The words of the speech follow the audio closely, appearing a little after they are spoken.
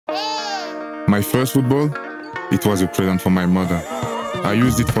My first football, it was a present from my mother. I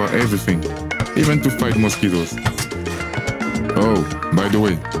used it for everything, even to fight mosquitoes. Oh, by the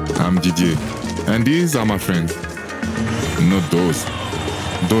way, I'm Didier, and these are my friends. Not those.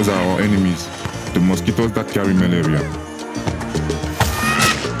 Those are our enemies, the mosquitoes that carry malaria.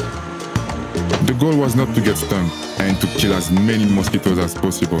 The goal was not to get stung and to kill as many mosquitoes as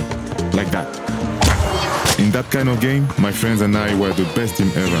possible, like that. In that kind of game, my friends and I were the best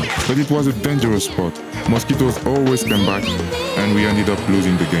team ever, but it was a dangerous sport. Mosquitoes always came back, and we ended up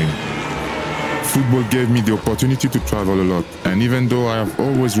losing the game. Football gave me the opportunity to travel a lot, and even though I have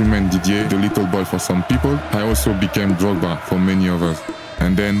always remained Didier, the little boy for some people, I also became Drogba for many others.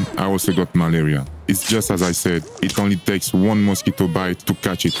 And then I also got malaria. It's just as I said, it only takes one mosquito bite to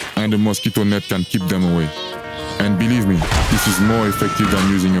catch it, and the mosquito net can keep them away. And believe me, this is more effective than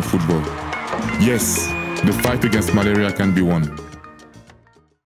using a football. Yes, the fight against malaria can be won.